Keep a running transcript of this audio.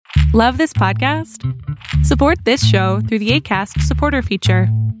Love this podcast? Support this show through the Acast supporter feature.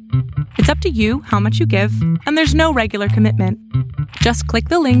 It's up to you how much you give, and there's no regular commitment. Just click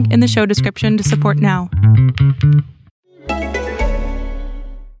the link in the show description to support now.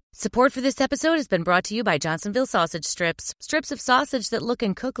 Support for this episode has been brought to you by Johnsonville Sausage Strips. Strips of sausage that look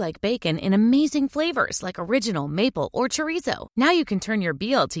and cook like bacon in amazing flavors like original, maple, or chorizo. Now you can turn your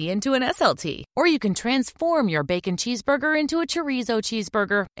BLT into an SLT. Or you can transform your bacon cheeseburger into a chorizo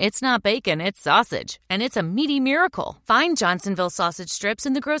cheeseburger. It's not bacon, it's sausage. And it's a meaty miracle. Find Johnsonville Sausage Strips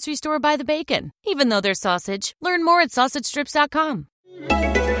in the grocery store by the bacon. Even though they're sausage, learn more at sausagestrips.com.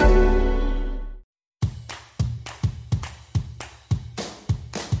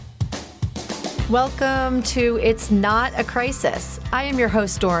 Welcome to It's Not a Crisis. I am your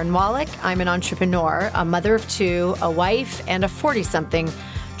host, Doran Wallach. I'm an entrepreneur, a mother of two, a wife, and a 40-something,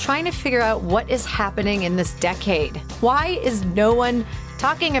 trying to figure out what is happening in this decade. Why is no one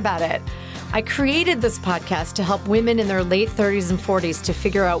talking about it? I created this podcast to help women in their late 30s and 40s to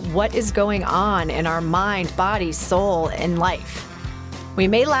figure out what is going on in our mind, body, soul, and life. We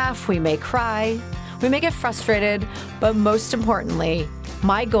may laugh, we may cry, we may get frustrated, but most importantly,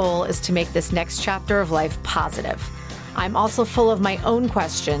 my goal is to make this next chapter of life positive. I'm also full of my own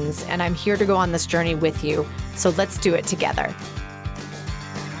questions, and I'm here to go on this journey with you. So let's do it together.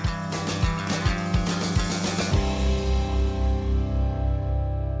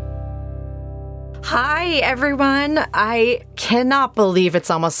 Hi, everyone. I cannot believe it's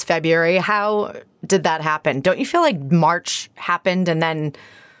almost February. How did that happen? Don't you feel like March happened and then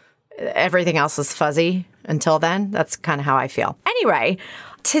everything else is fuzzy until then? That's kind of how I feel. Anyway,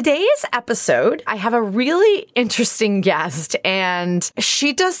 today's episode, I have a really interesting guest, and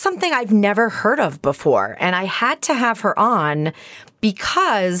she does something I've never heard of before. And I had to have her on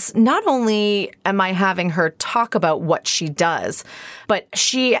because not only am I having her talk about what she does, but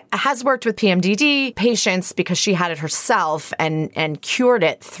she has worked with PMDD patients because she had it herself and cured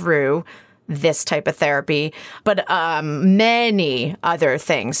it through this type of therapy, but many other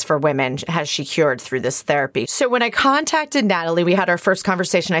things for women has she cured through this therapy. So when I contacted Natalie, we had our first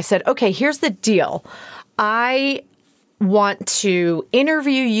conversation. I said, okay, here's the deal. I want to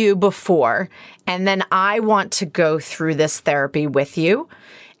interview you before, and then I want to go through this therapy with you.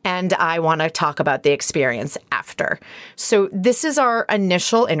 And I want to talk about the experience after. So this is our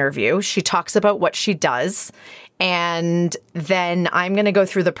initial interview. She talks about what she does. And then I'm going to go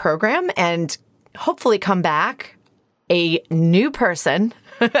through the program and hopefully come back a new person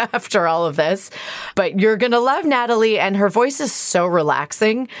after all of this. But you're going to love Natalie, and her voice is so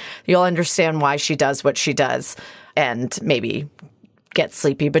relaxing. You'll understand why she does what she does and maybe get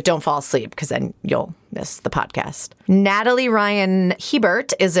sleepy, but don't fall asleep because then you'll miss the podcast. Natalie Ryan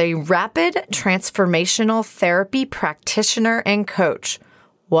Hebert is a rapid transformational therapy practitioner and coach.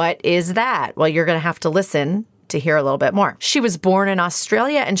 What is that? Well, you're going to have to listen to hear a little bit more. She was born in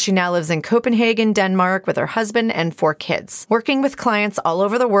Australia and she now lives in Copenhagen, Denmark with her husband and 4 kids. Working with clients all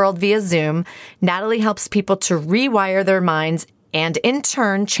over the world via Zoom, Natalie helps people to rewire their minds and in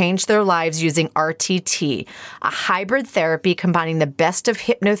turn change their lives using RTT, a hybrid therapy combining the best of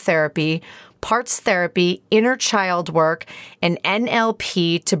hypnotherapy, parts therapy, inner child work, and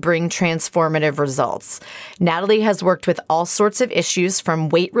NLP to bring transformative results. Natalie has worked with all sorts of issues from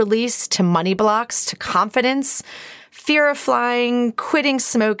weight release to money blocks to confidence, fear of flying, quitting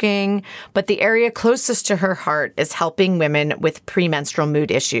smoking, but the area closest to her heart is helping women with premenstrual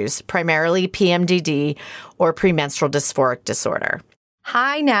mood issues, primarily PMDD or premenstrual dysphoric disorder.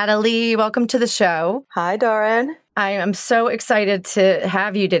 Hi, Natalie. Welcome to the show. Hi, Doran. I am so excited to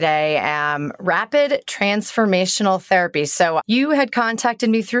have you today. Rapid transformational therapy. So you had contacted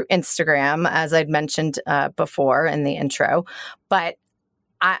me through Instagram, as I'd mentioned before in the intro, but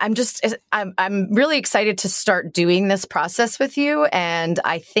I'm really excited to start doing this process with you. And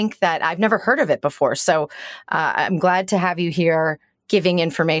I think that I've never heard of it before. So I'm glad to have you here giving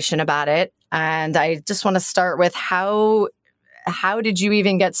information about it. And I just want to start with how did you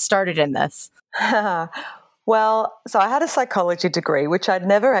even get started in this? Well, so I had a psychology degree, which I'd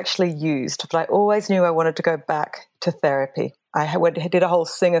never actually used, but I always knew I wanted to go back to therapy. I did a whole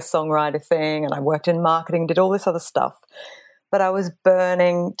singer-songwriter thing, and I worked in marketing, did all this other stuff. But I was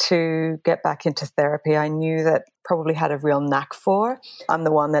burning to get back into therapy. I knew that probably had a real knack for. I'm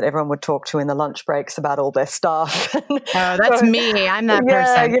the one that everyone would talk to in the lunch breaks about all their stuff. Oh, that's me. I'm that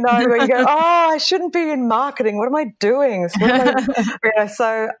person. Yeah, where you go, I shouldn't be in marketing. What am I doing?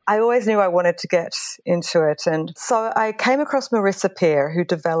 So I always knew I wanted to get into it. And so I came across Marissa Peer, who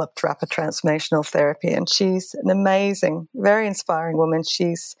developed rapid transformational therapy. And she's an amazing, very inspiring woman.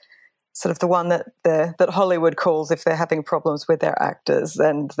 She's sort of the one that Hollywood calls if they're having problems with their actors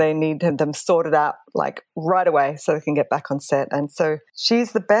and they need them sorted out like right away so they can get back on set. And so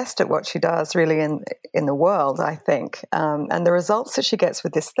she's the best at what she does really in the world, I think. And the results that she gets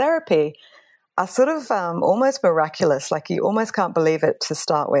with this therapy are sort of almost miraculous. Like you almost can't believe it to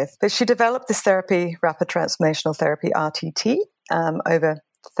start with. But she developed this therapy, rapid transformational therapy, RTT, over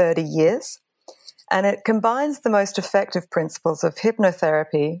 30 years. And it combines the most effective principles of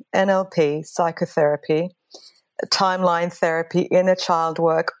hypnotherapy, NLP, psychotherapy, timeline therapy, inner child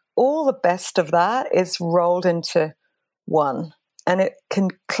work. All the best of that is rolled into one. And it can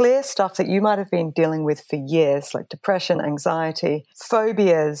clear stuff that you might have been dealing with for years, like depression, anxiety,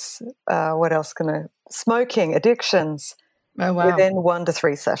 phobias, smoking, addictions, within 1 to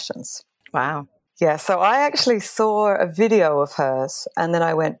 3 sessions. Wow. Yeah, so I actually saw a video of hers and then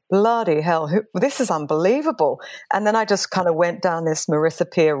I went, bloody hell, this is unbelievable. And then I just kind of went down this Marissa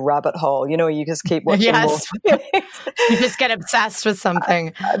Peer rabbit hole, you know, you just keep watching more. You just get obsessed with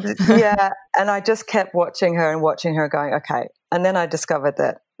something. Yeah, and I just kept watching her going, okay. And then I discovered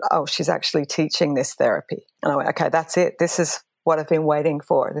that, she's actually teaching this therapy. And I went, okay, that's it. This is what I've been waiting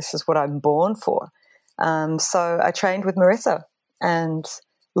for. This is what I'm born for. So I trained with Marissa and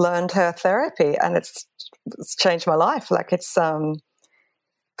learned her therapy, and it's changed my life. Like it's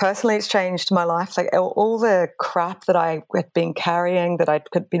personally, it's changed my life. Like all the crap that I had been carrying, that I'd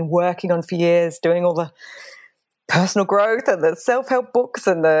been working on for years, doing all the personal growth and the self-help books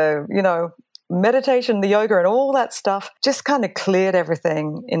and the, meditation, the yoga and all that stuff, just kind of cleared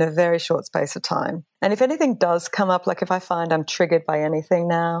everything in a very short space of time. And if anything does come up, like if I find I'm triggered by anything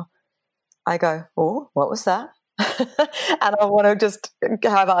now, I go, oh, what was that? And I want to just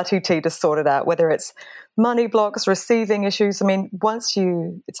have RTT to sort it out, whether it's money blocks, receiving issues. I mean,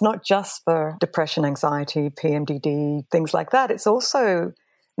 it's not just for depression, anxiety, PMDD, things like that. It's also,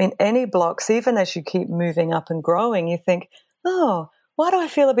 any blocks, even as you keep moving up and growing, you think, oh, why do I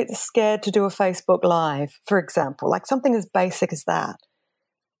feel a bit scared to do a Facebook Live, for example? Like something as basic as that.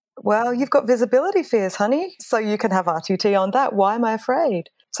 Well, you've got visibility fears, honey, so you can have RTT on that. Why am I afraid?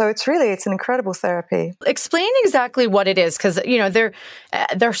 So it's an incredible therapy. Explain exactly what it is, because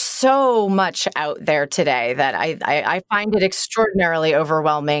there's so much out there today that I find it extraordinarily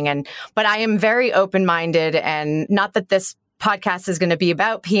overwhelming. But I am very open-minded, and not that this podcast is going to be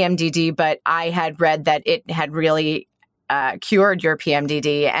about PMDD, but I had read that it had really cured your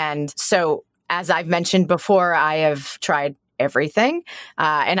PMDD, and so as I've mentioned before, I have tried everything.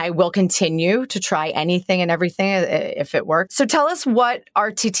 And I will continue to try anything and everything if it works. So tell us what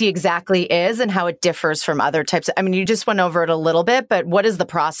RTT exactly is and how it differs from other types. You just went over it a little bit, but what is the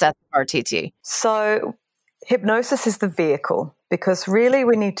process of RTT? So hypnosis is the vehicle, because really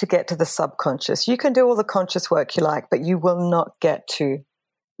we need to get to the subconscious. You can do all the conscious work you like, but you will not get to,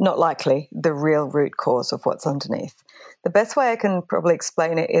 not likely, the real root cause of what's underneath. The best way I can probably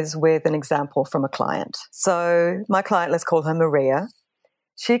explain it is with an example from a client. So my client, let's call her Maria.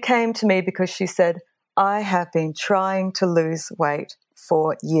 She came to me because she said, I have been trying to lose weight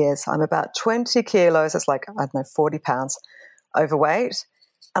for years. I'm about 20 kilos, it's like, 40 pounds overweight.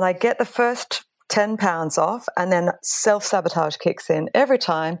 And I get the first 10 pounds off and then self-sabotage kicks in every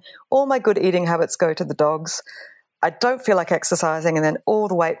time. All my good eating habits go to the dogs. I don't feel like exercising, and then all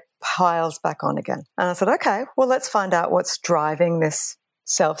the weight piles back on again. And I said, okay, well, let's find out what's driving this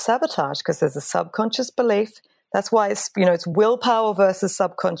self-sabotage, because there's a subconscious belief. That's why it's willpower versus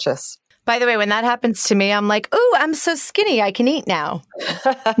subconscious. By the way, when that happens to me, I'm like, oh, I'm so skinny, I can eat now.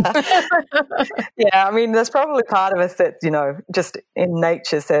 Yeah, there's probably part of us that, just in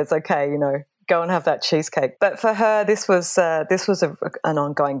nature says, okay, go and have that cheesecake. But for her, this was an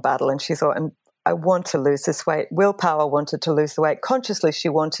ongoing battle, and she thought, I want to lose this weight. Willpower wanted to lose the weight. Consciously, she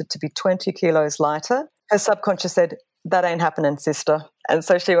wanted to be 20 kilos lighter. Her subconscious said, that ain't happening, sister. And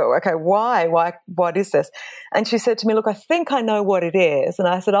so she went, okay, why? What is this? And she said to me, look, I think I know what it is. And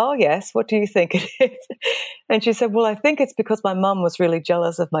I said, oh, yes, what do you think it is? And she said, well, I think it's because my mum was really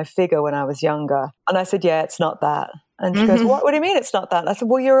jealous of my figure when I was younger. And I said, yeah, it's not that. And she goes, what do you mean it's not that? And I said,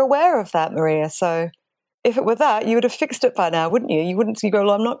 well, you're aware of that, Maria. So if it were that, you would have fixed it by now, wouldn't you? You go,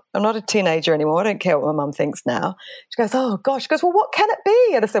 well, I'm not a teenager anymore. I don't care what my mum thinks now. She goes, oh, gosh. She goes, well, what can it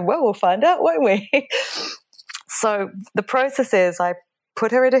be? And I said, well, we'll find out, won't we? So the process is I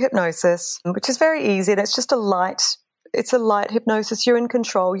put her into hypnosis, which is very easy. And it's just a light hypnosis. You're in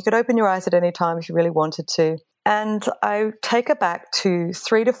control. You could open your eyes at any time if you really wanted to. And I take her back to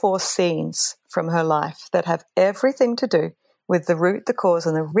 3 to 4 scenes from her life that have everything to do with the root, the cause,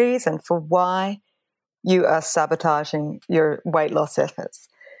 and the reason for why you are sabotaging your weight loss efforts.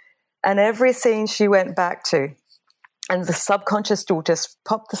 And every scene she went back to, And the subconscious will just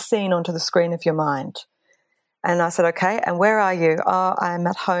pop the scene onto the screen of your mind. And I said, okay, and where are you? Oh, I'm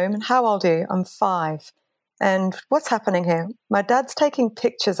at home. And how old are you? I'm 5. And what's happening here? My dad's taking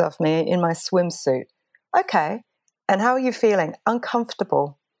pictures of me in my swimsuit. Okay. And how are you feeling?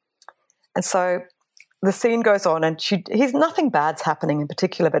 Uncomfortable. And so the scene goes on, and he's nothing bad's happening in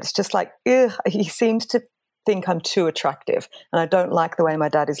particular, but it's just like, ugh, he seems to think I'm too attractive. And I don't like the way my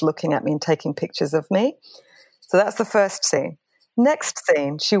dad is looking at me and taking pictures of me. So that's the first scene. Next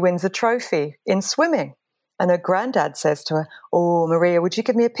scene, she wins a trophy in swimming. And her granddad says to her, oh, Maria, would you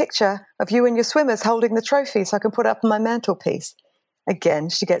give me a picture of you and your swimmers holding the trophy so I can put it up on my mantelpiece? Again,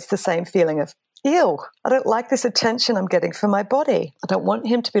 she gets the same feeling of, ew, I don't like this attention I'm getting for my body. I don't want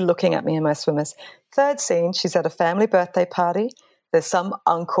him to be looking at me and my swimmers. Third scene, she's at a family birthday party. There's some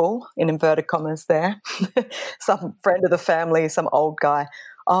uncle, in inverted commas there, some friend of the family, some old guy.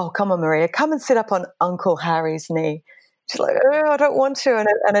 Oh, come on, Maria, come and sit up on Uncle Harry's knee. She's like, oh, I don't want to.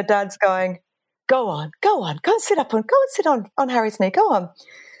 And her dad's going, go on, go and sit on Harry's knee, go on.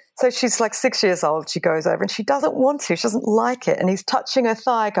 So she's like 6 years old. She goes over and she doesn't want to. She doesn't like it. And he's touching her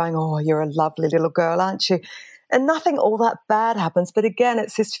thigh going, oh, you're a lovely little girl, aren't you? And nothing all that bad happens. But again,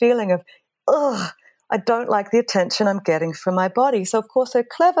 it's this feeling of, ugh, I don't like the attention I'm getting from my body. So, of course, her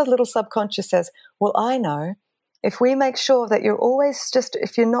clever little subconscious says, well, I know if we make sure that you're always just,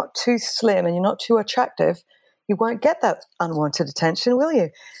 if you're not too slim and you're not too attractive, you won't get that unwanted attention, will you?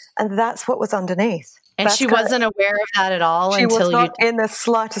 And that's what was underneath. And she wasn't aware of that at all until you... She was not in the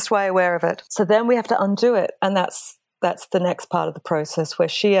slightest way aware of it. So then we have to undo it. And that's the next part of the process where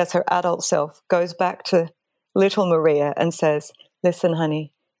she, as her adult self, goes back to little Maria and says, listen,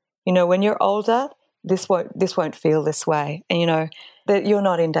 honey, you know, when you're older, this won't feel this way. And, you know, that you're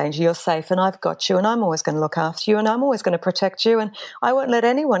not in danger, you're safe, and I've got you, and I'm always going to look after you, and I'm always going to protect you, and I won't let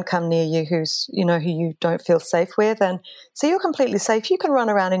anyone come near you who you don't feel safe with. And so you're completely safe. You can run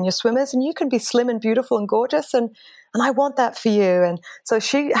around in your swimmers, and you can be slim and beautiful and gorgeous, and I want that for you. And so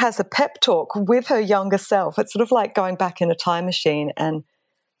she has a pep talk with her younger self. It's sort of like going back in a time machine and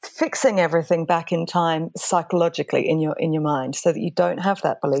fixing everything back in time psychologically in your mind, so that you don't have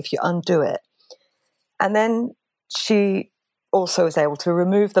that belief. You undo it. And then she also is able to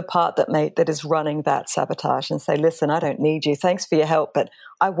remove the part that is running that sabotage and say, listen, I don't need you. Thanks for your help, but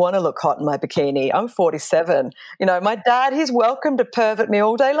I want to look hot in my bikini. I'm 47. You know, my dad, he's welcome to pervert me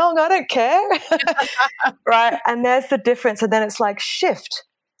all day long. I don't care. Right? And there's the difference. And then it's like shift,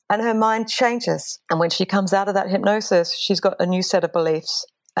 and her mind changes. And when she comes out of that hypnosis, she's got a new set of beliefs.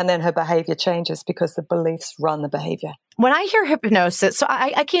 And then her behavior changes because the beliefs run the behavior. When I hear hypnosis, so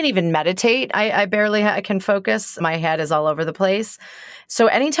I can't even meditate. I barely can focus. My head is all over the place. So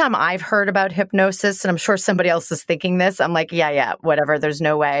anytime I've heard about hypnosis, and I'm sure somebody else is thinking this, I'm like, yeah, whatever. There's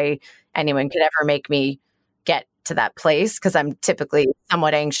no way anyone could ever make me get to that place, because I'm typically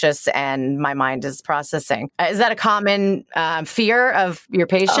somewhat anxious and my mind is processing. Is that a common fear of your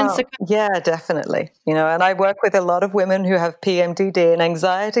patients? Yeah, definitely. You know, and I work with a lot of women who have PMDD, and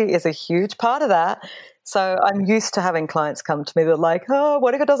anxiety is a huge part of that. So I'm used to having clients come to me that are like, oh,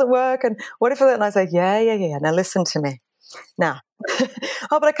 what if it doesn't work? And what if it? And I say, yeah. Now listen to me. Now, oh,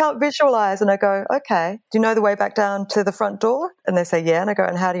 but I can't visualize. And I go, okay, do you know the way back down to the front door? And they say, yeah. And I go,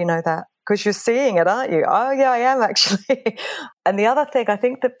 and how do you know that? Because you're seeing it, aren't you? Oh, yeah, I am actually. And the other thing, I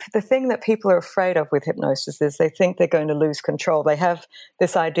think that the thing that people are afraid of with hypnosis is they think they're going to lose control. They have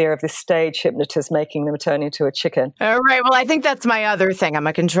this idea of this stage hypnotist making them turn into a chicken. All right. Well, I think that's my other thing. I'm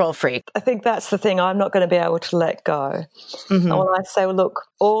a control freak. I think that's the thing I'm not going to be able to let go. Mm-hmm. And when I say, well, look,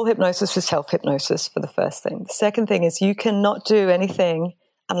 all hypnosis is self-hypnosis for the first thing. The second thing is you cannot do anything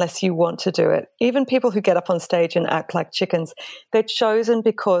unless you want to do it. Even people who get up on stage and act like chickens, they're chosen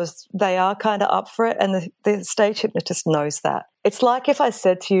because they are kind of up for it, and the stage hypnotist knows that. It's like if I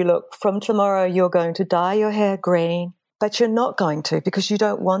said to you, look, from tomorrow you're going to dye your hair green, but you're not going to because you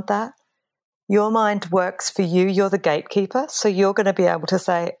don't want that. Your mind works for you. You're the gatekeeper, so you're going to be able to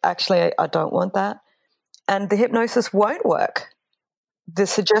say, actually, I don't want that. And the hypnosis won't work. The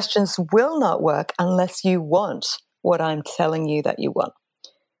suggestions will not work unless you want what I'm telling you that you want.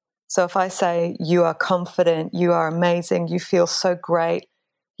 So if I say you are confident, you are amazing, you feel so great,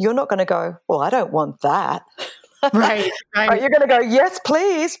 you're not going to go, well, I don't want that. Right. You're going to go, yes,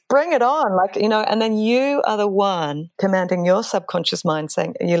 please, bring it on. Like, you know, and then you are the one commanding your subconscious mind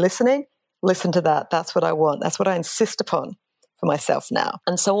saying, are you listening? Listen to that. That's what I want. That's what I insist upon for myself now.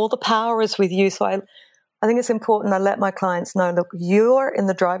 And so all the power is with you. So I think it's important I let my clients know, look, you're in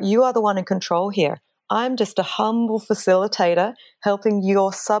the drive. You are the one in control here. I'm just a humble facilitator helping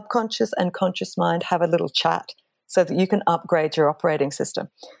your subconscious and conscious mind have a little chat so that you can upgrade your operating system.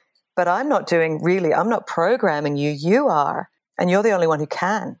 but I'm not programming you. You are, and you're the only one who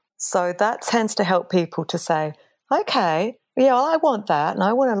can. So that tends to help people to say, okay, yeah, I want that, and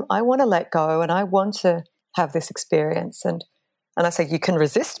I want to let go, and I want to have this experience. And I say, you can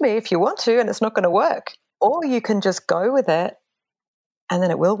resist me if you want to, and it's not going to work. Or you can just go with it, and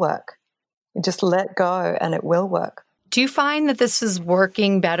then it will work. You just let go, and it will work. Do you find that this is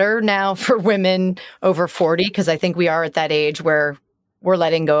working better now for women over 40? Because I think we are at that age where we're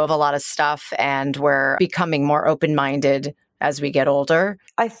letting go of a lot of stuff and we're becoming more open-minded as we get older.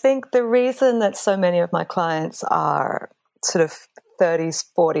 I think the reason that so many of my clients are sort of 30s,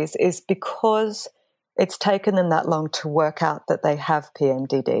 40s is because it's taken them that long to work out that they have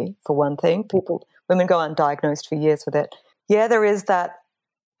PMDD, for one thing. Women go undiagnosed for years with it. Yeah, there is that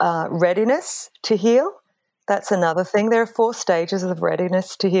readiness to heal. That's another thing. There are 4 stages of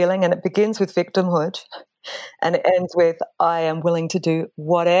readiness to healing, and it begins with victimhood and it ends with, I am willing to do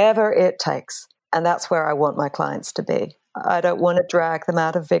whatever it takes. And that's where I want my clients to be. I don't want to drag them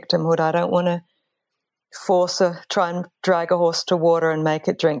out of victimhood. I don't want to try and drag a horse to water and make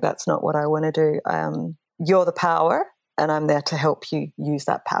it drink. That's not what I want to do. You're the power, and I'm there to help you use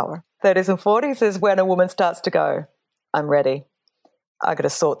that power. 30s and 40s is when a woman starts to go, I'm ready. I got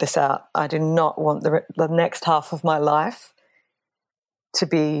to sort this out. I do not want the next half of my life to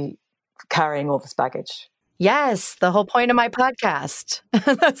be carrying all this baggage. Yes, the whole point of my podcast.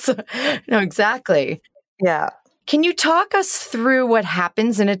 Exactly. Yeah. Can you talk us through what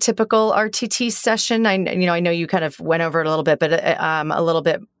happens in a typical RTT session? I know you kind of went over it a little bit, but a little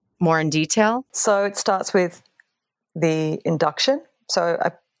bit more in detail. So it starts with the induction. So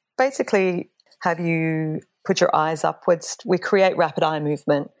I basically have you put your eyes upwards. We create rapid eye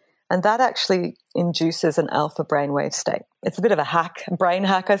movement, and that actually induces an alpha brainwave state. It's a bit of a brain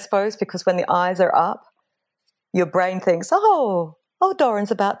hack, I suppose, because when the eyes are up, your brain thinks, oh, Doran's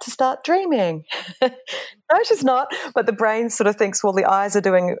about to start dreaming. No, she's not. But the brain sort of thinks, well, the eyes are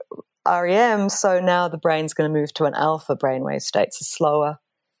doing REM, so now the brain's going to move to an alpha brainwave state. It's a slower,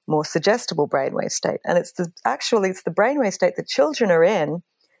 more suggestible brainwave state. And it's the brainwave state that children are in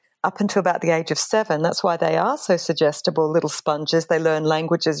up until about the age of 7. That's why they are so suggestible, little sponges. They learn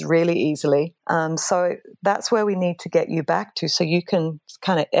languages really easily. So that's where we need to get you back to, so you can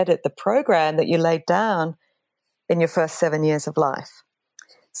kind of edit the program that you laid down in your first 7 years of life.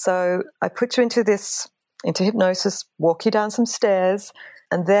 So I put you into hypnosis, walk you down some stairs,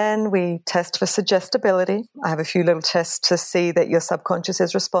 and then we test for suggestibility. I have a few little tests to see that your subconscious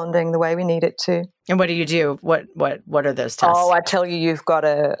is responding the way we need it to. And what do you do? What are those tests? Oh, I tell you, you've got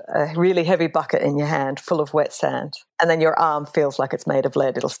a really heavy bucket in your hand full of wet sand, and then your arm feels like it's made of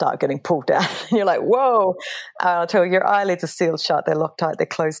lead. It'll start getting pulled down. And you're like, whoa. I'll tell you, your eyelids are sealed shut. They're locked tight. They're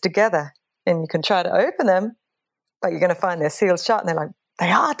closed together. And you can try to open them, but you're going to find they're sealed shut. And they're like, they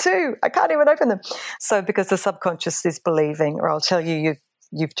are too. I can't even open them. So because the subconscious is believing, or I'll tell you,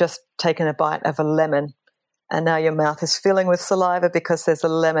 you've just taken a bite of a lemon and now your mouth is filling with saliva because there's a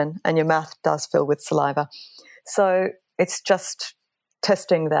lemon, and your mouth does fill with saliva. So it's just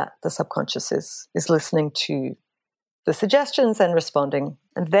testing that the subconscious is listening to the suggestions and responding.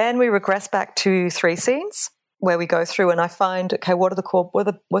 And then we regress back to 3 scenes where we go through, and I find, okay, what's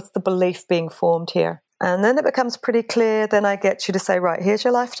the belief being formed here? And then it becomes pretty clear. Then I get you to say, right, here's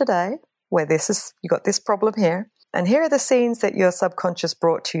your life today, where you got this problem here. And here are the scenes that your subconscious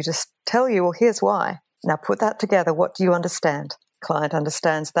brought to you to tell you, well, here's why. Now put that together. What do you understand? Client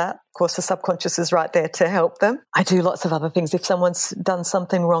understands that. Of course, the subconscious is right there to help them. I do lots of other things. If someone's done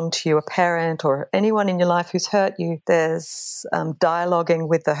something wrong to you, a parent or anyone in your life who's hurt you, there's dialoguing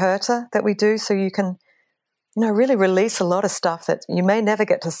with the hurter that we do, so you can really release a lot of stuff that you may never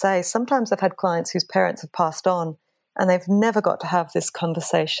get to say. Sometimes I've had clients whose parents have passed on and they've never got to have this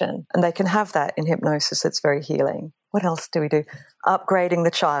conversation, and they can have that in hypnosis. It's very healing. What else do we do? Upgrading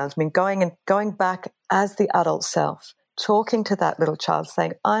the child. I mean, going back as the adult self, talking to that little child,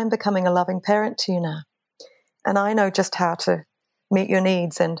 saying, I'm becoming a loving parent to you now, and I know just how to meet your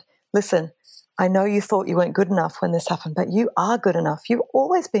needs. And listen, I know you thought you weren't good enough when this happened, but you are good enough. You've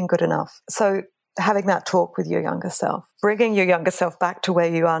always been good enough. So having that talk with your younger self, bringing your younger self back to where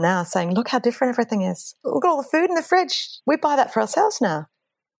you are now, saying, look how different everything is. Look at all the food in the fridge. We buy that for ourselves now.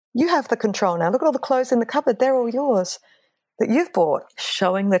 You have the control now. Look at all the clothes in the cupboard. They're all yours that you've bought.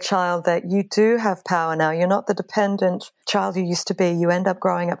 Showing the child that you do have power now. You're not the dependent child you used to be. You end up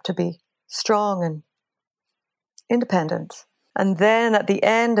growing up to be strong and independent. And then at the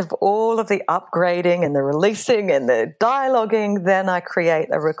end of all of the upgrading and the releasing and the dialoguing, then I create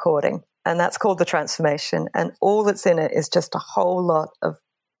a recording. And that's called the transformation. And all that's in it is just a whole lot of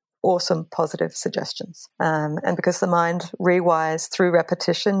awesome, positive suggestions. And because the mind rewires through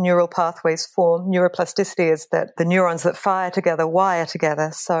repetition, neural pathways form. Neuroplasticity is that the neurons that fire together wire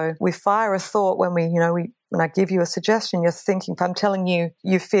together. So we fire a thought when when I give you a suggestion, you're thinking, if I'm telling you,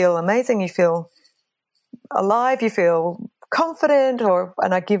 you feel amazing, you feel alive, you feel confident,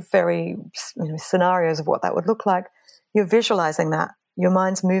 and I give very scenarios of what that would look like, you're visualizing that. Your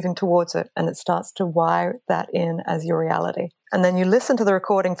mind's moving towards it, and it starts to wire that in as your reality. And then you listen to the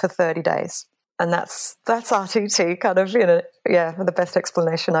recording for 30 days. And that's RTT, kind of, the best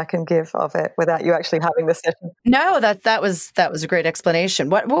explanation I can give of it without you actually having the session. No, that was a great explanation.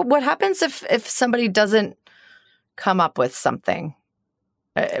 What happens if somebody doesn't come up with something?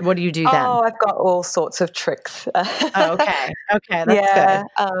 What do you do then? Oh, I've got all sorts of tricks. Okay, that's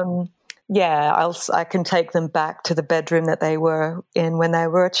good. I can take them back to the bedroom that they were in when they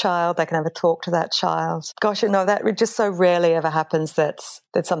were a child. They can have a talk to that child. Gosh, that just so rarely ever happens that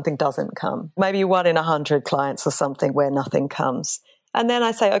something doesn't come. Maybe 1 in 100 clients or something where nothing comes. And then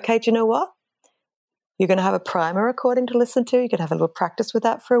I say, okay, do you know what? You're going to have a primer recording to listen to. You're going to have a little practice with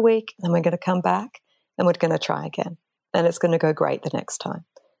that for a week. And then we're going to come back and we're going to try again. And it's going to go great the next time.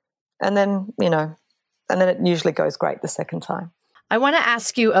 And then, it usually goes great the second time. I want to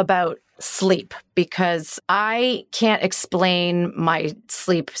ask you about sleep because I can't explain my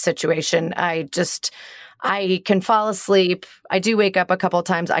sleep situation. I can fall asleep. I do wake up a couple of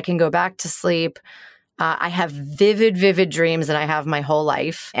times. I can go back to sleep. I have vivid dreams that I have my whole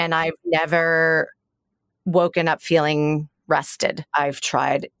life. And I've never woken up feeling rested. I've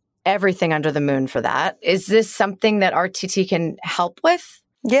tried everything under the moon for that. Is this something that RTT can help with?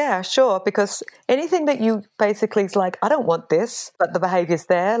 Yeah, sure. Because anything that you basically is like, I don't want this, but the behavior's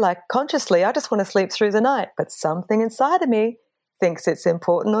there, like consciously, I just want to sleep through the night. But something inside of me thinks it's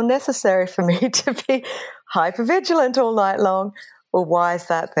important or necessary for me to be hypervigilant all night long. Well, why is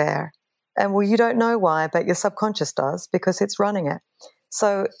that there? And you don't know why, but your subconscious does because it's running it.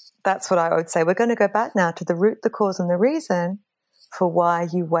 So that's what I would say. We're going to go back now to the root, the cause, and the reason for why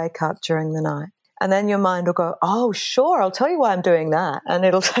you wake up during the night. And then your mind will go, oh, sure, I'll tell you why I'm doing that. And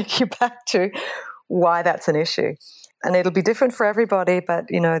it'll take you back to why that's an issue. And it'll be different for everybody, but,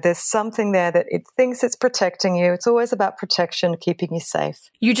 there's something there that it thinks it's protecting you. It's always about protection, keeping you safe.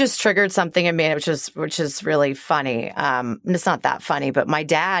 You just triggered something in me, which is really funny. And it's not that funny, but my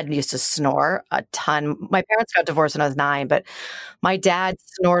dad used to snore a ton. My parents got divorced when I was 9, but my dad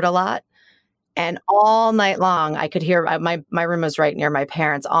snored a lot. And all night long, I could hear my room was right near my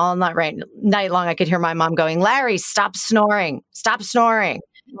parents. All night long, I could hear my mom going, "Larry, stop snoring, stop snoring,"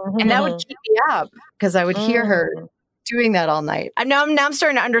 and that would keep me up because I would hear her doing that all night. Now I'm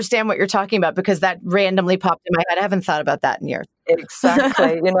starting to understand what you're talking about because that randomly popped in my head. I haven't thought about that in years.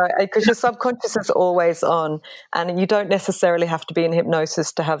 Exactly, because your subconscious is always on, and you don't necessarily have to be in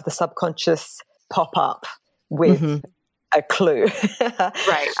hypnosis to have the subconscious pop up with. A clue.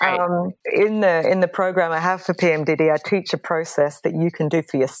 Right. In the program I have for PMDD, I teach a process that you can do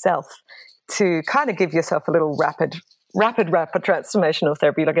for yourself to kind of give yourself a little rapid transformational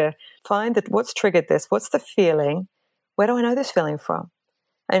therapy. Find that what's triggered this, what's the feeling, where do I know this feeling from?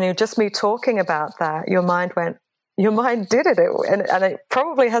 And just me talking about that, your mind did it, and it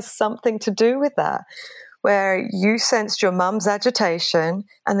probably has something to do with that. Where you sensed your mum's agitation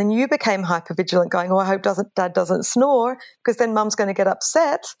and then you became hypervigilant going, I hope dad doesn't snore because then mum's going to get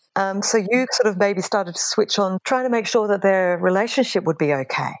upset. So you sort of maybe started to switch on trying to make sure that their relationship would be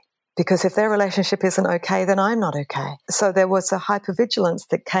okay. Because if their relationship isn't okay, then I'm not okay. So there was a hypervigilance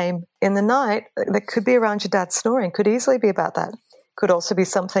that came in the night that could be around your dad snoring, could easily be about that. Could also be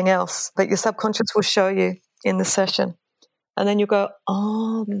something else. But your subconscious will show you in the session. And then you go,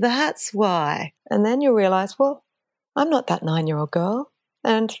 oh, that's why. And then you realize, well, I'm not that 9-year-old girl.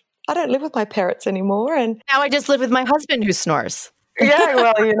 And I don't live with my parents anymore. And now I just live with my husband who snores. Yeah,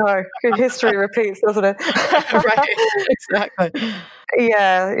 well, history repeats, doesn't it? Right, exactly.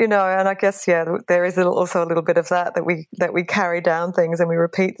 Yeah, and I guess, there is also a little bit of that we carry down things and we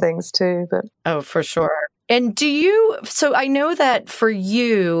repeat things too. But oh, for sure. And so I know that for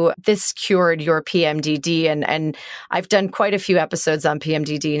you, this cured your PMDD, and I've done quite a few episodes on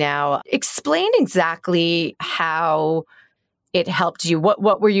PMDD now. Explain exactly how it helped you.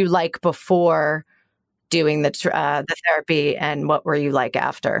 What were you like before doing the therapy, and what were you like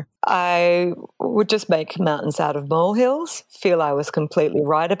after? I would just make mountains out of molehills, feel I was completely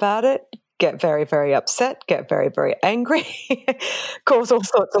right about it, get very, very upset, get very, very angry, cause all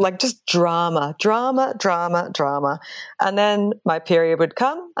sorts of just drama. And then my period would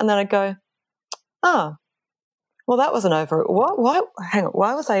come and then I'd go, oh, Well, that wasn't over. Why? Hang on.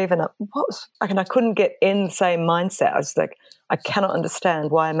 Why was I even up? I couldn't get in the same mindset. I was like, I cannot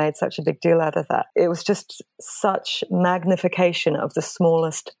understand why I made such a big deal out of that. It was just such magnification of the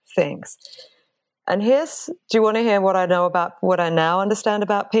smallest things. And do you want to hear what I now understand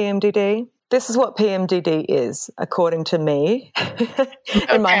about PMDD? This is what PMDD is, according to me,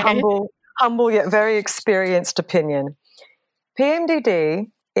 in my humble yet very experienced opinion.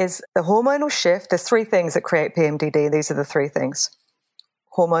 PMDD is the hormonal shift. There's 3 things that create PMDD. These are the 3 things: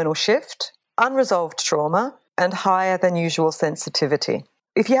 hormonal shift, unresolved trauma, and higher than usual sensitivity.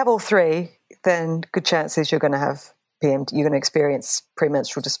 If you have all 3, then good chances you're going to have you're going to experience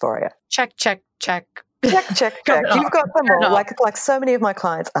premenstrual dysphoria. Check. Check. You've got them all. Like so many of my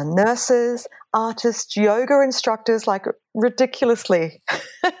clients are nurses, artists, yoga instructors, like ridiculously,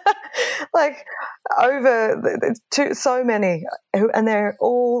 like so many, and they're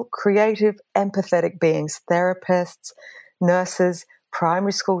all creative, empathetic beings, therapists, nurses,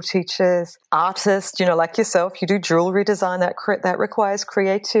 primary school teachers, artists, like yourself, you do jewelry design, that requires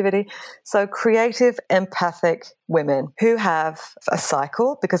creativity. So creative, empathic women who have a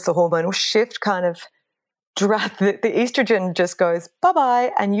cycle, because the hormonal shift kind of the estrogen just goes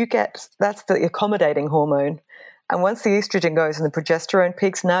bye-bye, and that's the accommodating hormone. And once the estrogen goes and the progesterone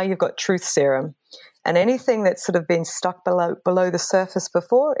peaks, now you've got truth serum. And anything that's sort of been stuck below the surface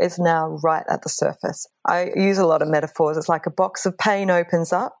before is now right at the surface. I use a lot of metaphors. It's like a box of pain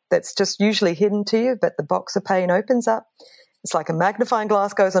opens up that's just usually hidden to you, but the box of pain opens up. It's like a magnifying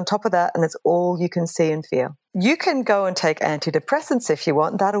glass goes on top of that, and it's all you can see and feel. You can go and take antidepressants if you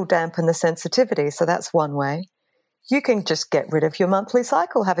want. That'll dampen the sensitivity. So that's one way. You can just get rid of your monthly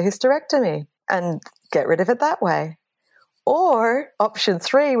cycle, have a hysterectomy, and get rid of it that way. Or option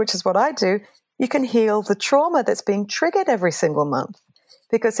 3, which is what I do, you can heal the trauma that's being triggered every single month.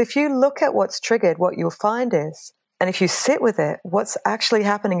 Because if you look at what's triggered, what you'll find is, and if you sit with it, what's actually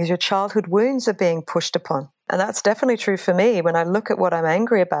happening is your childhood wounds are being pushed upon. And that's definitely true for me when I look at what I'm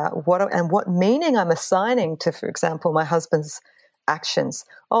angry about, what meaning I'm assigning to, for example, my husband's actions.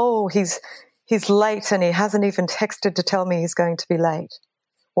 Oh, he's late and he hasn't even texted to tell me he's going to be late.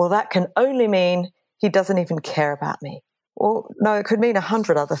 Well, that can only mean he doesn't even care about me. Well, no, it could mean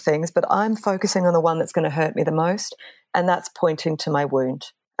 100 other things, but I'm focusing on the one that's going to hurt me the most, and that's pointing to my wound.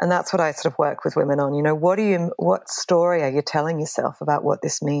 And that's what I sort of work with women on. What story are you telling yourself about what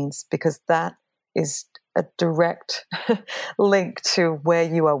this means? Because that is a direct link to where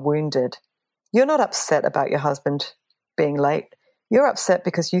you are wounded. You're not upset about your husband being late. You're upset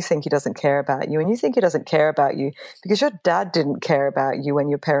because you think he doesn't care about you, and you think he doesn't care about you because your dad didn't care about you when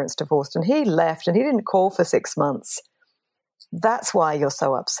your parents divorced, and he left and he didn't call for 6 months. That's why you're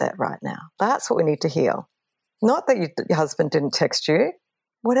so upset right now. That's what we need to heal. Not that your husband didn't text you.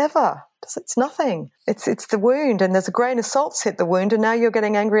 Whatever. It's nothing. It's the wound, and there's a grain of salt's hit the wound, and now you're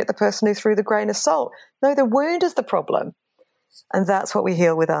getting angry at the person who threw the grain of salt. No, the wound is the problem. And that's what we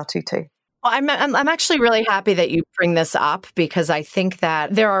heal with RTT. Well, I'm actually really happy that you bring this up, because I think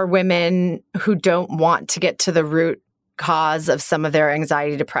that there are women who don't want to get to the root cause of some of their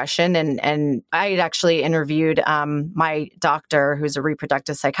anxiety, depression. And I had actually interviewed my doctor, who's a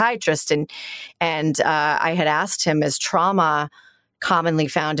reproductive psychiatrist, and I had asked him, is trauma commonly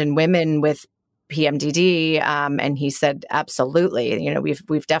found in women with PMDD? And he said, absolutely.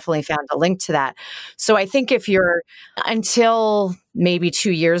 We've definitely found a link to that. So I think until maybe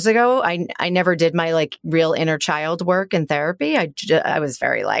 2 years ago, I never did my real inner child work in therapy. I was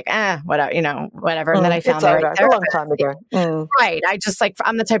very whatever. And then I found the right therapist. A long time ago. Right.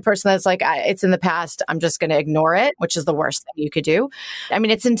 I'm the type of person that's it's in the past. I'm just going to ignore it, which is the worst thing you could do. I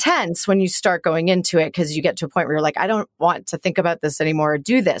mean, it's intense when you start going into it, because you get to a point where you're like, I don't want to think about this anymore or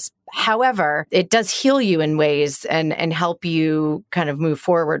do this. However, it does heal you in ways and help you kind of move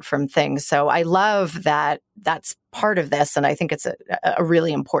forward from things. So I love that that's part of this. And I think it's a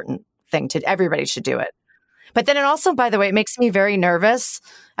really important thing everybody should do it. But then it also, by the way, it makes me very nervous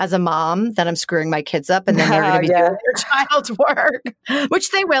as a mom that I'm screwing my kids up, and then they're going to be doing their child's work, which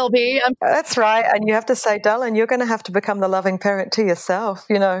they will be. That's right. And you have to say, darling, you're going to have to become the loving parent to yourself,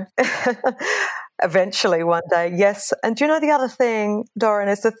 eventually one day. Yes. And do you know the other thing, Doran,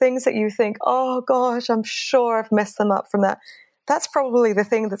 is the things that you think, oh gosh, I'm sure I've messed them up from that. That's probably the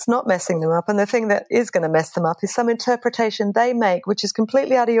thing that's not messing them up. And the thing that is going to mess them up is some interpretation they make, which is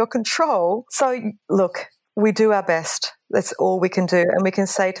completely out of your control. So look, we do our best. That's all we can do. And we can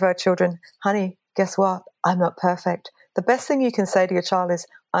say to our children, honey, guess what? I'm not perfect. The best thing you can say to your child is,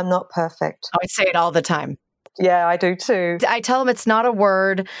 I'm not perfect. I say it all the time. Yeah, I do too. I tell him it's not a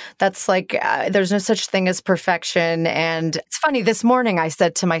word. That's like, there's no such thing as perfection. And it's funny, this morning I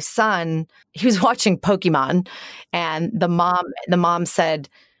said to my son, he was watching Pokemon, and the mom said,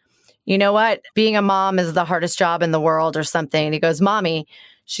 you know what? Being a mom is the hardest job in the world or something. And he goes, Mommy,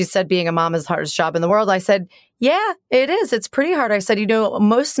 she said, being a mom is the hardest job in the world. I said, yeah, it is. It's pretty hard. I said,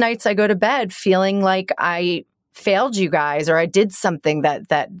 most nights I go to bed feeling like I failed you guys, or I did something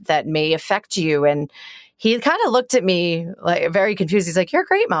that may affect you. And he kind of looked at me like very confused. He's like, you're a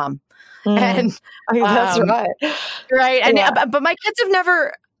great mom. And that's right. Right. And, Yeah. but my kids have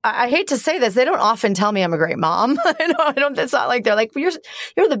never, I hate to say this, they don't often tell me I'm a great mom. I don't, it's not like they're like, you're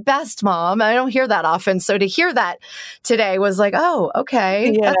the best mom. I don't hear that often. So to hear that today was like, oh,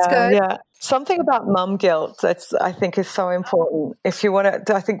 okay, that's good. Yeah. Something about mum guilt that's, I think, is so important. If you want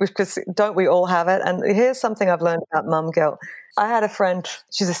to, I think because don't we all have it? And here's something I've learned about mum guilt. I had a friend,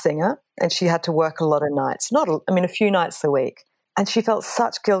 she's a singer, and she had to work a lot of nights, a few nights a week. And she felt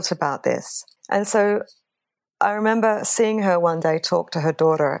such guilt about this. And so I remember seeing her one day talk to her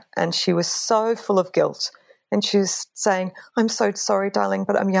daughter, and she was so full of guilt. And she was saying, I'm so sorry, darling,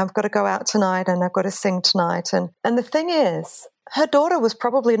 but I've got to go out tonight and I've got to sing tonight. And the thing is, her daughter was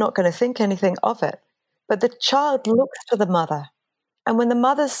probably not going to think anything of it. But the child looks to the mother. And when the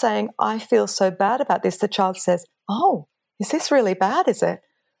mother's saying, I feel so bad about this, the child says, oh, is this really bad, is it?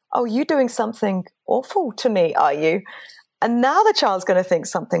 Oh, you're doing something awful to me, are you? And now the child's going to think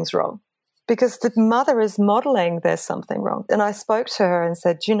something's wrong, because the mother is modeling there's something wrong. And I spoke to her and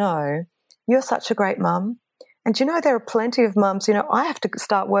said, you're such a great mum. And there are plenty of mums, I have to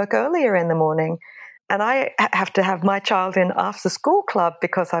start work earlier in the morning, and I have to have my child in after school club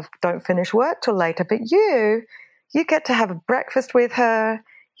because I don't finish work till later. But you get to have a breakfast with her.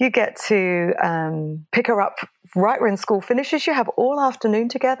 You get to pick her up right when school finishes. You have all afternoon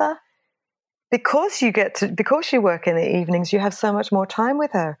together. Because you work in the evenings, you have so much more time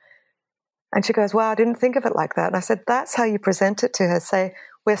with her. And she goes, wow, I didn't think of it like that. And I said, that's how you present it to her. Say,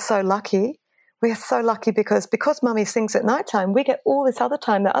 we're so lucky. We're so lucky because mummy sings at nighttime, we get all this other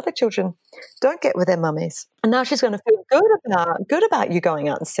time that other children don't get with their mummies. And now she's going to feel good about you going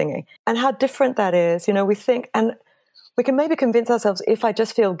out and singing. And how different that is. We think, and we can maybe convince ourselves, if I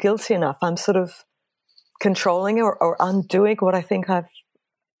just feel guilty enough, I'm sort of controlling or undoing what I think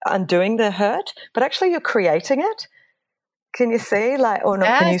undoing the hurt. But actually you're creating it. Can you see, or not?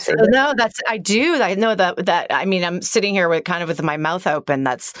 Yes, can you see? No, I do. I know that. I mean, I'm sitting here with my mouth open.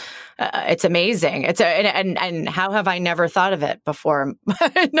 That's, it's amazing. And how have I never thought of it before?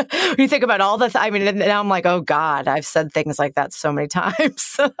 You think about all and now I'm like, oh God, I've said things like that so many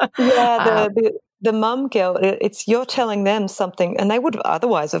times. Yeah, the mum guilt. It's you're telling them something, and they would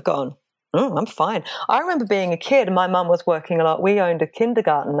otherwise have gone, oh, I'm fine. I remember being a kid, and my mum was working a lot. We owned a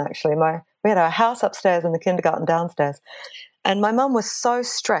kindergarten, actually. We had our house upstairs and the kindergarten downstairs. And my mum was so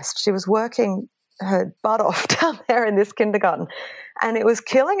stressed. She was working her butt off down there in this kindergarten, and it was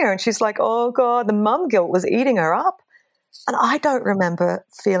killing her. And she's like, oh, God, the mum guilt was eating her up. And I don't remember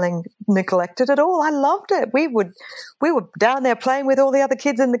feeling neglected at all. I loved it. We were down there playing with all the other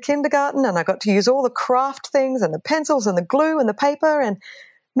kids in the kindergarten, and I got to use all the craft things and the pencils and the glue and the paper. And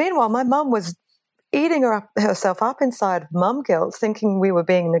meanwhile, my mum was eating herself up inside mum guilt, thinking we were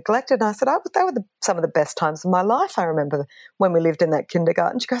being neglected. And I said, they were some of the best times of my life. I remember when we lived in that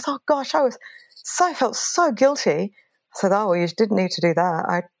kindergarten. She goes, oh gosh, I felt so guilty. I said, oh, well, you didn't need to do that.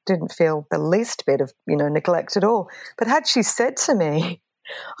 I didn't feel the least bit of, neglect at all. But had she said to me,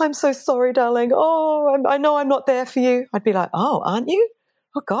 I'm so sorry, darling. Oh, I know I'm not there for you. I'd be like, oh, aren't you?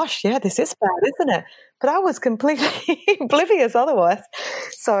 Oh gosh, yeah, this is bad, isn't it? But I was completely oblivious otherwise.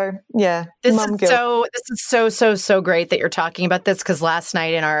 So yeah, mum guilt. This is so great that you're talking about this, because last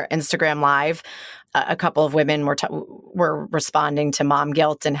night in our Instagram Live, a couple of women were responding to mom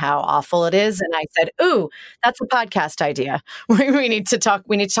guilt and how awful it is, and I said, "Ooh, that's a podcast idea. We need to talk.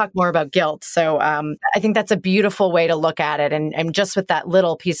 We need to talk more about guilt." So I think that's a beautiful way to look at it, and just with that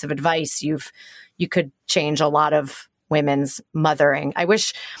little piece of advice, you could change a lot of women's mothering. I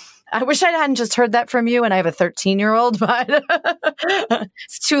wish I hadn't just heard that from you, and I have a 13-year-old, but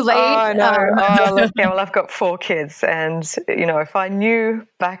it's too late. Oh, I know. Look, well, I've got 4 kids, and if I knew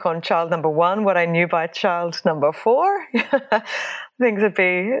back on child number 1 what I knew by child number 4, things would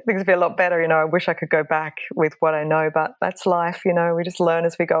be a lot better. I wish I could go back with what I know, but that's life. We just learn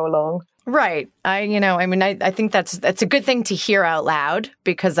as we go along. Right. I think that's a good thing to hear out loud,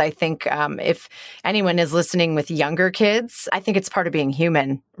 because I think if anyone is listening with younger kids, I think it's part of being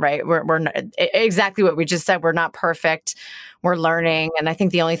human, right? We're not, exactly what we just said. We're not perfect. We're learning. And I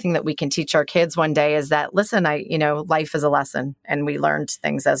think the only thing that we can teach our kids one day is that, listen, life is a lesson, and we learned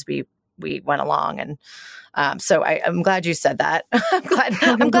things as we we went along. And so I'm glad you said that.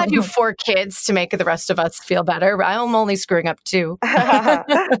 I'm glad you have 4 kids to make the rest of us feel better. I'm only screwing up 2.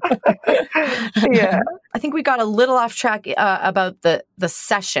 Yeah. I think we got a little off track about the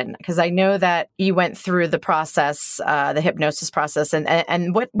session, because I know that you went through the process, the hypnosis process,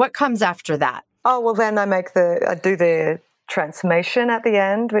 and what comes after that? Oh, well, then I do the transformation at the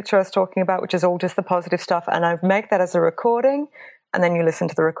end, which I was talking about, which is all just the positive stuff. And I make that as a recording, and then you listen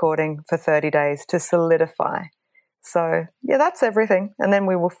to the recording for 30 days to solidify. So, yeah, that's everything. And then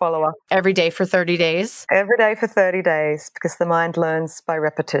we will follow up. Every day for 30 days? Every day for 30 days, because the mind learns by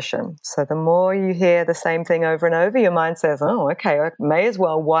repetition. So the more you hear the same thing over and over, your mind says, oh, okay, I may as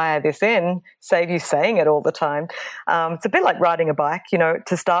well wire this in, save you saying it all the time. It's a bit like riding a bike.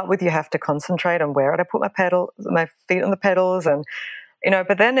 To start with, you have to concentrate on where would I put my feet on the pedals, and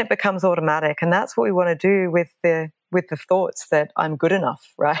but then it becomes automatic. And that's what we want to do with the thoughts that I'm good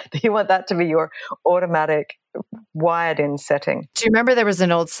enough, right? You want that to be your automatic wired in setting. Do you remember there was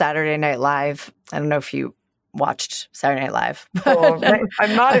an old Saturday Night Live? I don't know if you watched Saturday Night Live.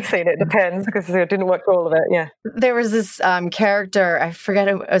 I might have seen it. Depends, because I didn't watch all of it. Yeah. There was this character, I forget,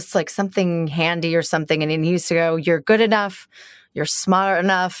 it was like something handy or something. And he used to go, you're good enough, you're smart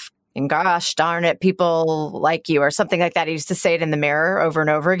enough, and gosh darn it, people like you, or something like that. He used to say it in the mirror over and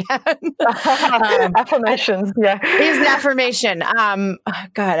over again. Affirmations, yeah. It was an affirmation.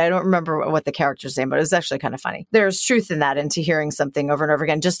 God, I don't remember what the character's name, but it was actually kind of funny. There's truth in that, into hearing something over and over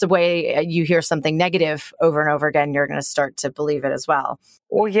again. Just the way you hear something negative over and over again, you're going to start to believe it as well.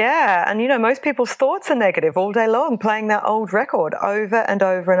 Well, yeah. And, most people's thoughts are negative all day long, playing that old record over and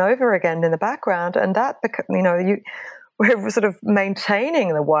over and over again in the background. And that, we're sort of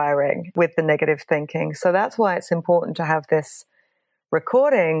maintaining the wiring with the negative thinking. So that's why it's important to have this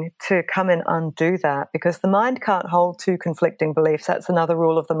recording to come and undo that, because the mind can't hold 2 conflicting beliefs. That's another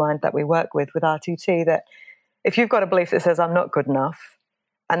rule of the mind that we work with RTT, that if you've got a belief that says, I'm not good enough,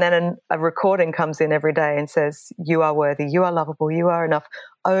 and then a recording comes in every day and says, you are worthy, you are lovable, you are enough,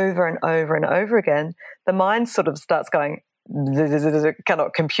 over and over and over again, the mind sort of starts going,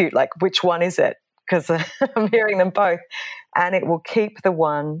 cannot compute, like, which one is it? Because I'm hearing them both, and it will keep the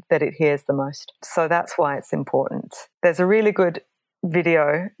one that it hears the most. So that's why it's important. There's a really good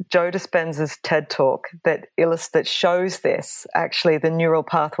video, Joe Dispenza's TED Talk, that shows this, actually, the neural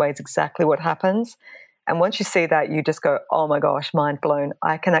pathways, exactly what happens. And once you see that, you just go, oh my gosh, mind blown.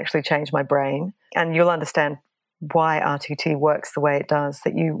 I can actually change my brain. And you'll understand why RTT works the way it does,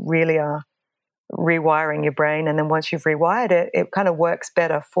 that you really are rewiring your brain, and then once you've rewired it, it kind of works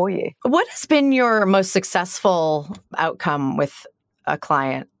better for you. What has been your most successful outcome with a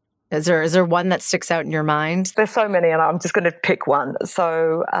client? Is there one that sticks out in your mind? There's so many, and I'm just going to pick one.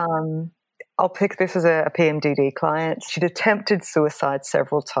 So I'll pick this as a PMDD client. She'd attempted suicide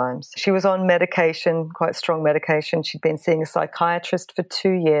several times. She was on medication, quite strong medication. She'd been seeing a psychiatrist for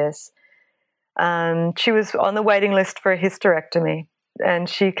 2 years. She was on the waiting list for a hysterectomy. And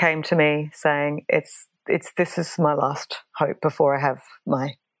she came to me saying, this is my last hope before I have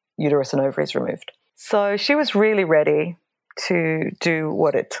my uterus and ovaries removed. So she was really ready to do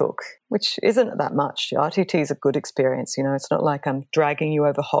what it took, which isn't that much. RTT is a good experience. It's not like I'm dragging you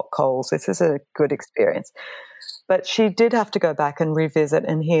over hot coals. This is a good experience. But she did have to go back and revisit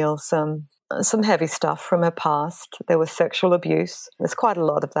and heal some heavy stuff from her past. There was sexual abuse. There's quite a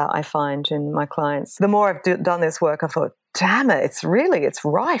lot of that I find in my clients. The more I've done this work, I thought, damn it, it's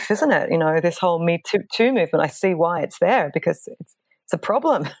rife, isn't it? This whole Me Too movement, I see why it's there, because it's a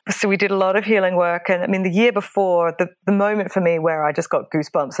problem. So we did a lot of healing work. And the year before, the moment for me where I just got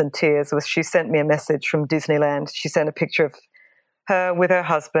goosebumps and tears was she sent me a message from Disneyland. She sent a picture of her with her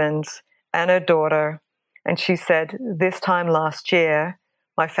husband and her daughter. And she said, this time last year,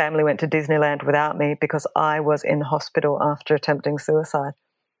 my family went to Disneyland without me because I was in hospital after attempting suicide.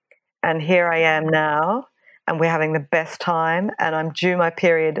 And here I am now, and we're having the best time, and I'm due my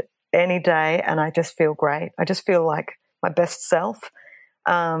period any day, and I just feel great. I just feel like my best self.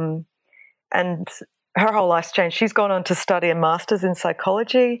 And her whole life's changed. She's gone on to study a master's in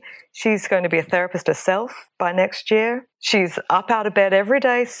psychology. She's going to be a therapist herself by next year. She's up out of bed every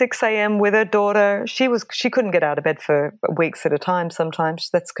day, 6 a.m. with her daughter. She couldn't get out of bed for weeks at a time sometimes.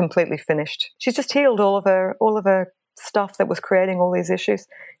 That's completely finished. She's just healed all of her stuff that was creating all these issues.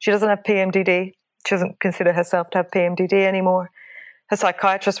 She doesn't have PMDD. She doesn't consider herself to have PMDD anymore. Her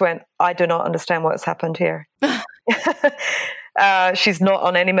psychiatrist went, I do not understand what's happened here. She's not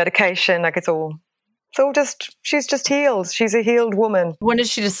on any medication. Like, it's all she's just healed. She's a healed woman. When did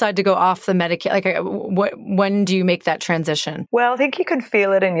she decide to go off the medication? When do you make that transition? Well, I think you can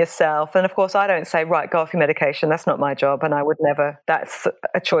feel it in yourself. And of course, I don't say, right, go off your medication. That's not my job. And I would never, that's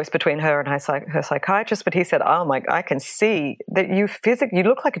a choice between her and her psychiatrist. But he said, oh my, I can see that you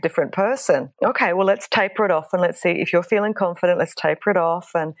look like a different person. Okay, well, let's taper it off and let's see if you're feeling confident, let's taper it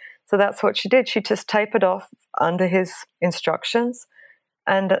off. And so that's what she did. She just tapered off under his instructions.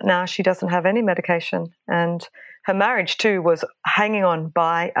 And now she doesn't have any medication. And her marriage, too, was hanging on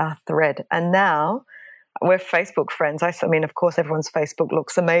by a thread. And now we're Facebook friends. I mean, of course, everyone's Facebook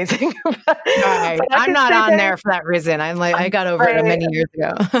looks amazing. Right. I'm not on there for that reason. I got over it many years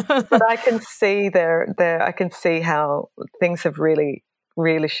ago. But I can see I can see how things have really,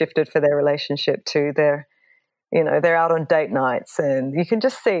 really shifted for their relationship too. They're out on date nights, and you can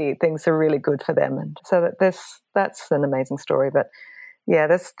just see things are really good for them. And so that's an amazing story. But yeah,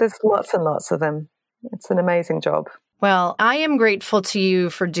 there's lots and lots of them. It's an amazing job. Well, I am grateful to you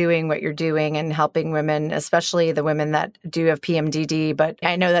for doing what you're doing and helping women, especially the women that do have PMDD. But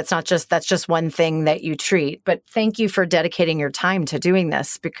I know that's just one thing that you treat. But thank you for dedicating your time to doing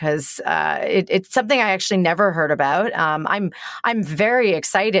this, because it's something I actually never heard about. I'm very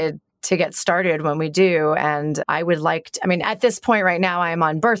excited to get started when we do. And I would at this point right now, I'm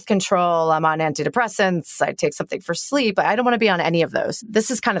on birth control, I'm on antidepressants, I take something for sleep. I don't want to be on any of those. This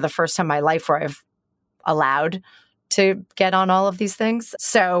is kind of the first time in my life where I've allowed to get on all of these things.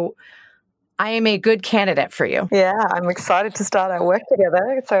 So I am a good candidate for you. Yeah, I'm excited to start our work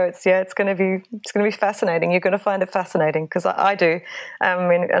together. So it's going to be fascinating. You're going to find it fascinating, because I do.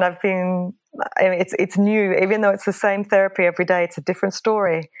 It's new, even though it's the same therapy every day. It's a different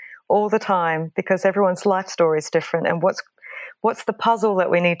story all the time, because everyone's life story is different. And what's the puzzle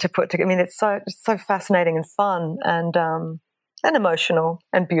that we need to put together? I mean, it's so fascinating and fun and emotional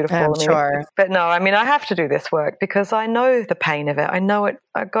and beautiful. I'm sure. But no, I have to do this work because I know the pain of it. I know it.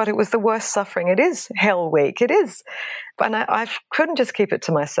 God, it was the worst suffering. It is hell week. It is. But I couldn't just keep it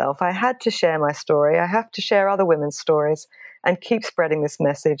to myself. I had to share my story. I have to share other women's stories and keep spreading this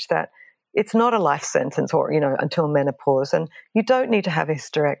message that it's not a life sentence or, until menopause. And you don't need to have a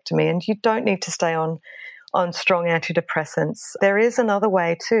hysterectomy, and you don't need to stay on strong antidepressants. There is another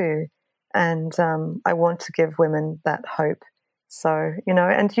way too. And I want to give women that hope. So,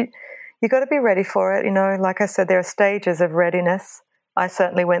 and you got to be ready for it. Like I said, there are stages of readiness. I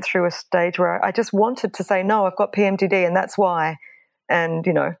certainly went through a stage where I just wanted to say, no, I've got PMDD and that's why. And,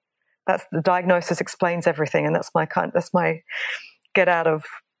 that's the diagnosis explains everything. And that's my get out of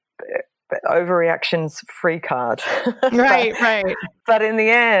overreactions free card. Right. But in the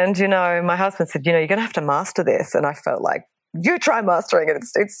end, my husband said, you're going to have to master this. And I felt like, you try mastering it.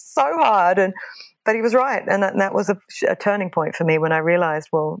 It's so hard. But he was right. And that was a turning point for me when I realized,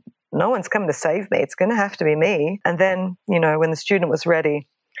 well, no one's coming to save me. It's going to have to be me. And then, when the student was ready,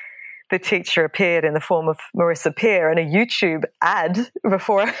 the teacher appeared in the form of Marissa Peer in a YouTube ad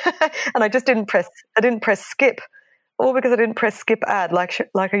before. And I just didn't press skip. All because I didn't press skip ad like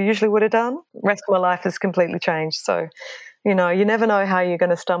I usually would have done. The rest of my life has completely changed. So, you never know how you're going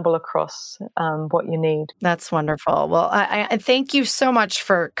to stumble across what you need. That's wonderful. Well, I thank you so much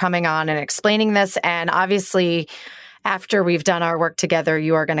for coming on and explaining this. And obviously, after we've done our work together,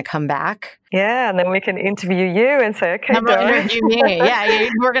 you are going to come back. Yeah, and then we can interview you and say, okay, interview me. Yeah,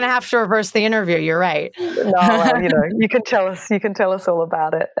 we're going to have to reverse the interview. You're right. No, well, you can tell us all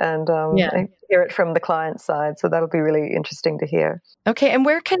about it and hear it from the client side. So that'll be really interesting to hear. Okay, and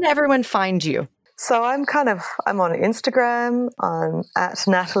where can everyone find you? So I'm on Instagram. I'm at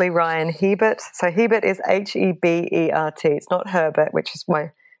Natalie Ryan Hebert. So Hebert is Hebert. It's not Herbert, which is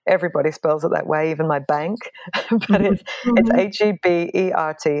everybody spells it that way, even my bank. But it's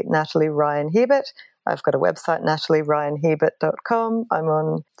Hebert, Natalie Ryan Hebert. I've got a website, natalieryanhebert.com. I'm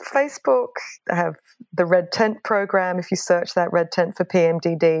on Facebook. I have the Red Tent program. If you search that Red Tent for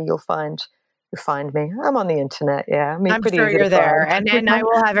PMDD, you'll find me. I'm on the internet. Yeah. I'm sure you're there. And I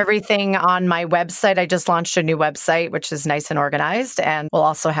will have everything on my website. I just launched a new website, which is nice and organized, and we'll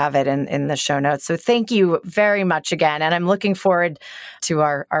also have it in the show notes. So thank you very much again. And I'm looking forward to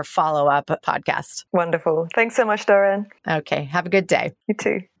our follow-up podcast. Wonderful. Thanks so much, Doreen. Okay. Have a good day. You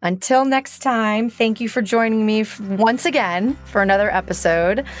too. Until next time, thank you for joining me once again for another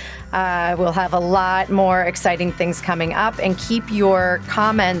episode. We'll have a lot more exciting things coming up, and keep your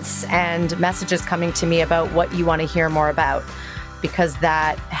comments and messages coming to me about what you want to hear more about, because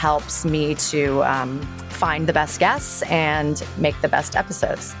that helps me to find the best guests and make the best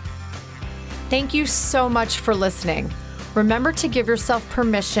episodes. Thank you so much for listening. Remember to give yourself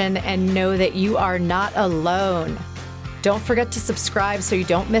permission and know that you are not alone. Don't forget to subscribe so you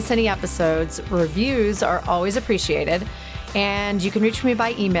don't miss any episodes. Reviews are always appreciated. And you can reach me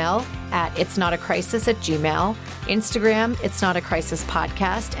by email at itsnotacrisis@gmail.com, Instagram, It's Not a Crisis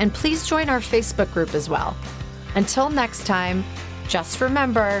Podcast, and please join our Facebook group as well. Until next time, just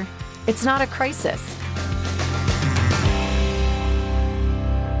remember, it's not a crisis.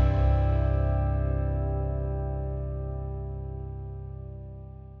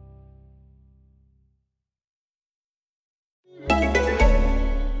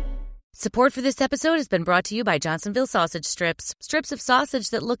 Support for this episode has been brought to you by Johnsonville Sausage Strips. Strips of sausage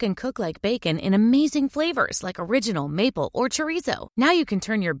that look and cook like bacon in amazing flavors like original, maple, or chorizo. Now you can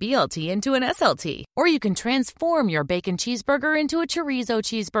turn your BLT into an SLT. Or you can transform your bacon cheeseburger into a chorizo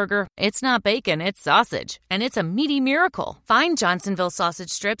cheeseburger. It's not bacon, it's sausage. And it's a meaty miracle. Find Johnsonville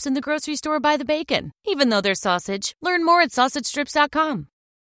Sausage Strips in the grocery store by the bacon. Even though they're sausage, learn more at sausagestrips.com.